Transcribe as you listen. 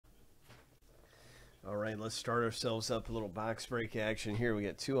All right, let's start ourselves up a little box break action here. We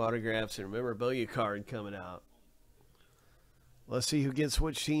got 2 autographs and a memorabilia card coming out. Let's see who gets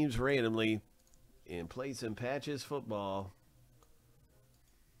which teams randomly in Plates and Patches football.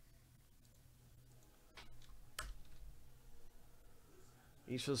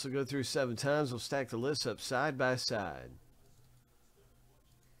 Each of us will go through 7 times. We'll stack the lists up side by side.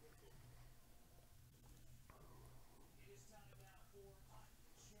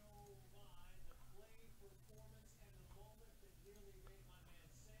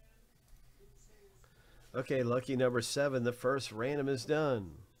 Okay, lucky number 7. The first random is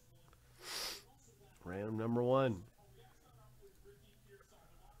done. Random number 1.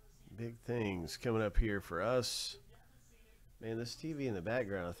 Big things coming up here for us. Man, this TV in the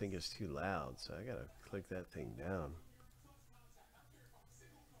background I think is too loud, so I gotta click that thing down.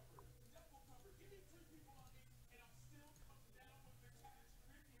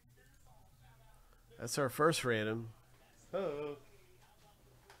 That's our first random. Oh.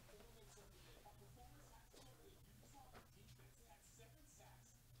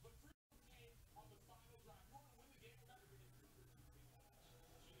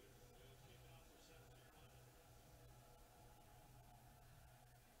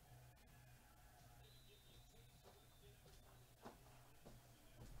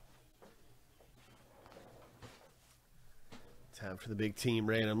 Time for the big team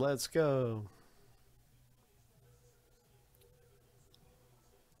random. Let's go.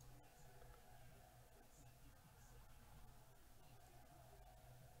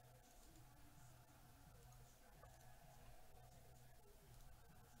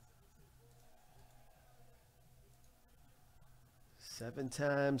 Seven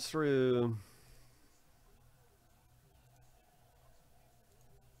times through.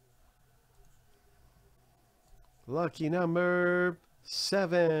 Lucky number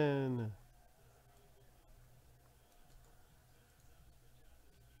 7.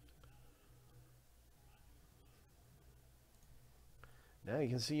 Now you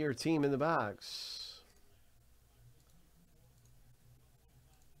can see your team in the box.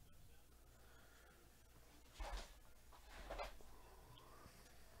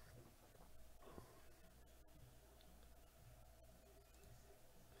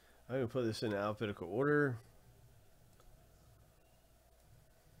 I'm going to put this in alphabetical order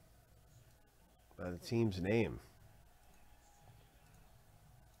by the team's name.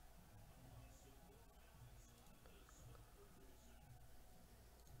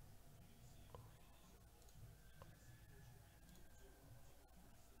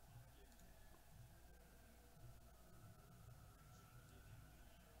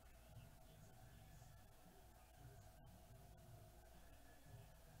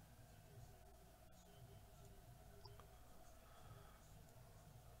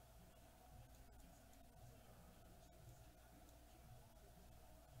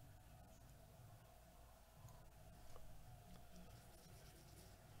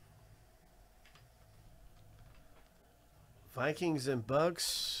 Vikings and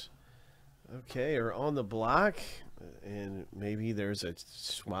Bucks, okay, are on the block. And maybe there's a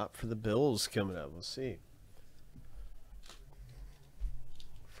swap for the Bills coming up. We'll see.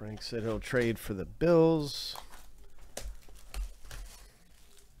 Frank said he'll trade for the Bills.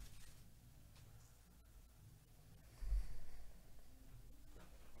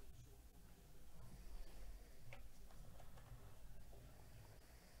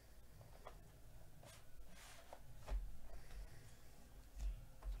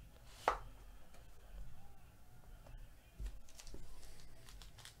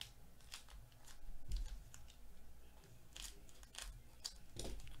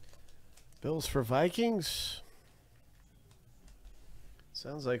 Bills for Vikings.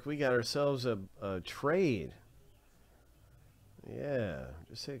 Sounds like we got ourselves a trade. Yeah,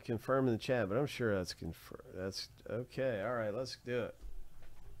 just hit confirm in the chat, but I'm sure that's confirmed. That's okay. All right, let's do it.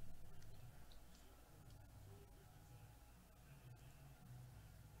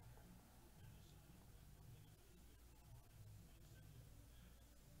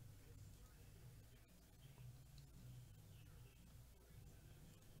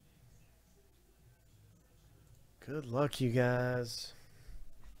 Good luck, you guys.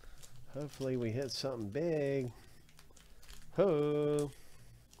 Hopefully we hit something big. Ho!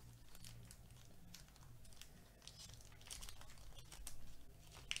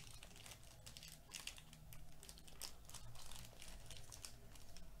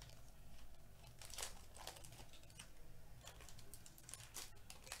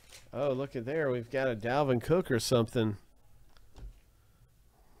 Oh, look at there. We've got a Dalvin Cook or something.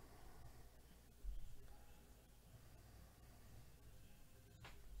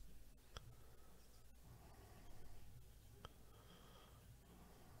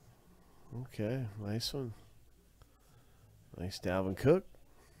 Okay, nice one. Nice Dalvin Cook.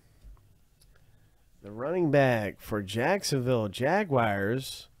 The running back for Jacksonville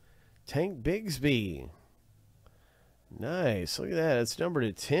Jaguars, Tank Bigsby. Nice. Look at that. It's numbered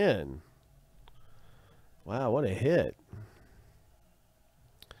to 10. Wow, what a hit.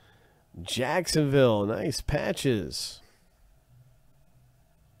 Jacksonville, nice patches.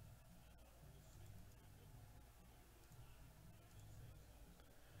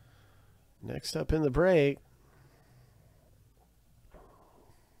 Next up in the break,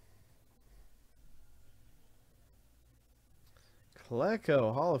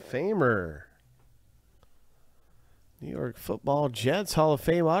 Colecco, Hall of Famer. New York Football Jets Hall of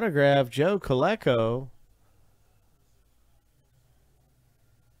Fame autograph, Joe Colecco.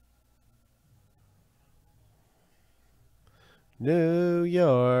 New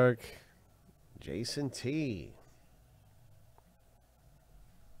York, Jason T.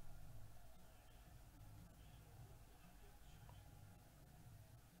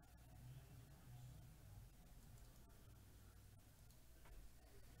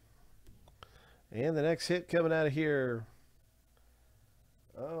 And the next hit coming out of here.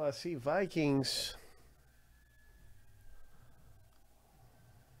 Oh, I see Vikings.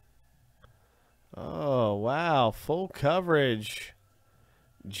 Oh, wow. Full coverage.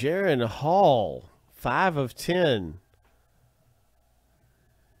 Jaron Hall, 5 of 10.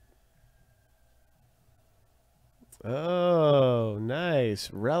 Oh, nice.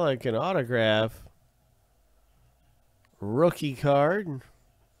 Relic and autograph. Rookie card.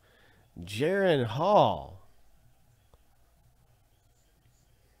 Jaron Hall.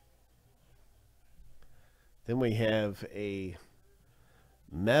 Then we have a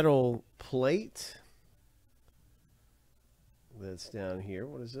metal plate that's down here.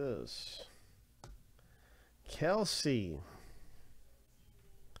 What is this? Kelsey.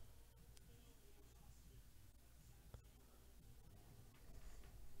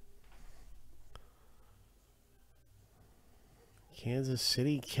 Kansas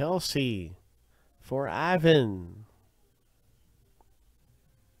City Kelsey for Ivan.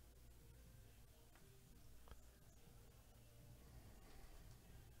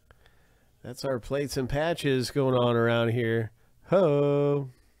 That's our plates and patches going on around here. Ho!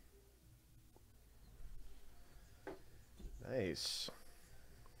 Nice.